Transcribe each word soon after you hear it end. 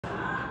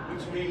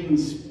which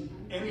means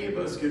any of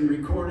us can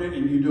record it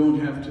and you don't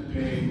have to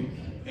pay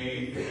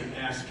an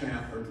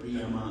ASCAP or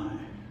BMI.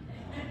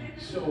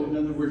 So in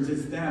other words,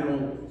 it's that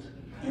old.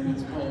 And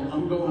it's called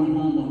I'm Going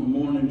Home on the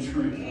Morning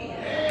Train.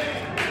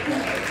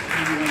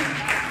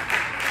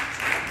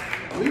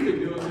 We've been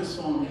doing this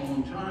song a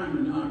long time,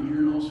 and now I'm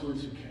hearing all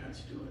sorts of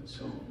cats do it.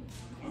 So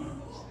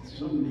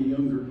some of the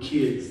younger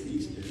kids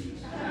these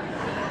days.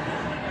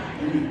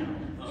 Anyhow,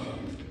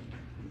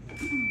 I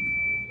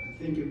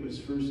think it was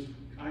first,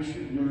 I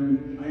should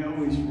learn, I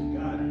always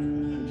forgot,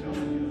 I'm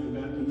telling you,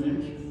 I got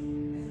dementia.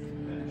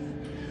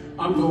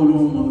 I'm Going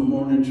Home on the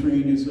Morning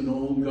Train is an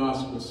old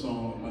gospel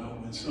song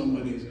about when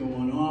somebody's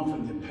going off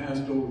and they're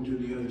passed over to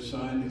the other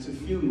side. It's a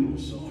funeral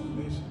song,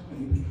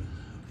 basically.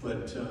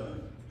 But,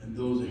 and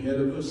those ahead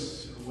of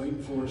us are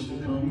waiting for us to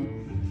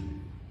come.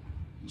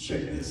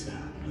 Check this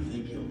out. I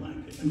think you'll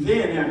like it. And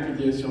then after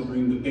this, I'll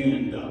bring the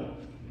band up,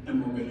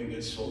 and we're going to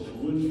get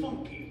soulful and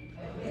funky.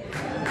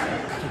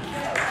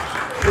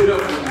 Put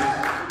up with it.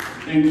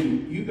 Thank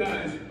you. You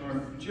guys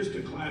are just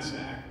a class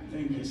act.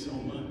 Thank you so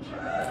much.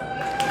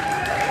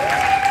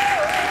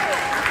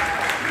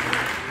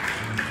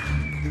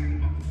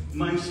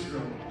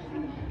 Maestro.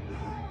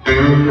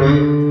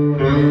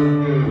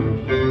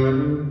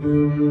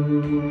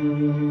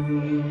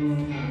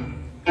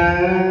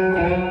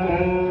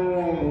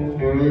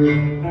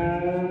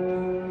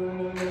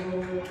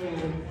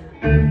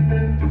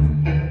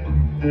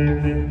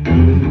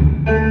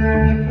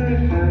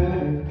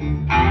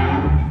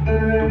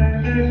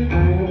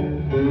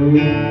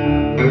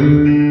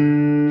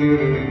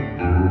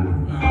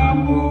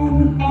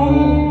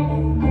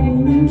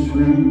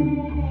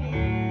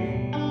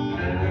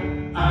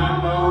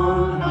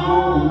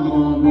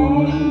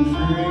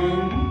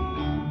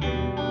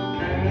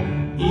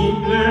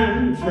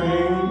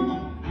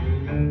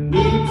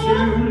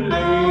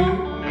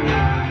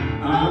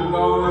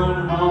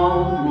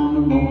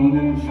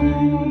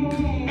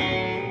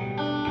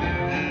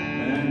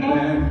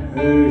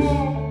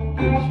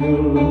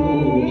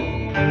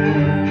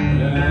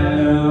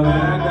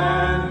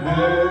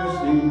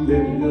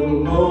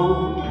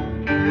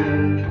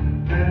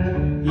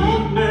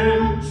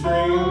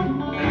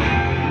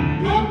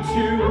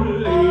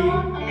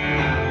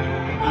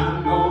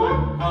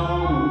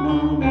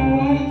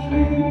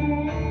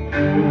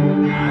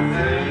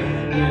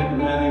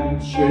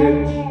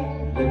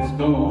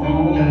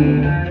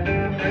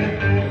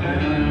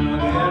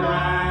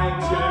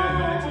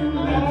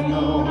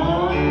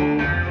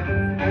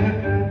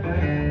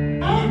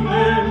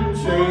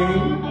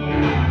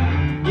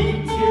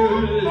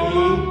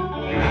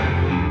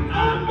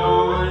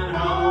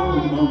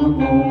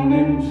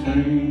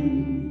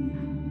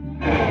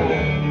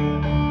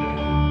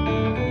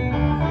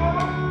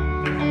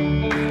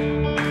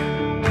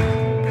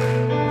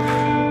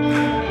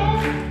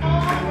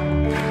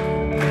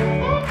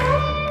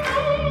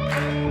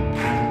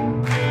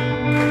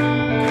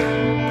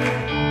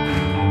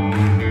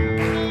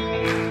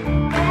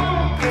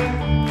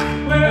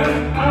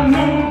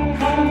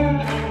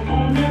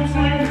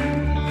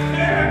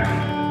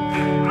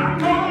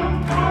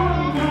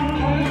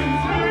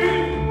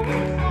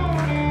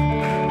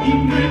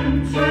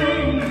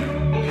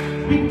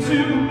 Be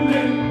too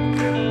late.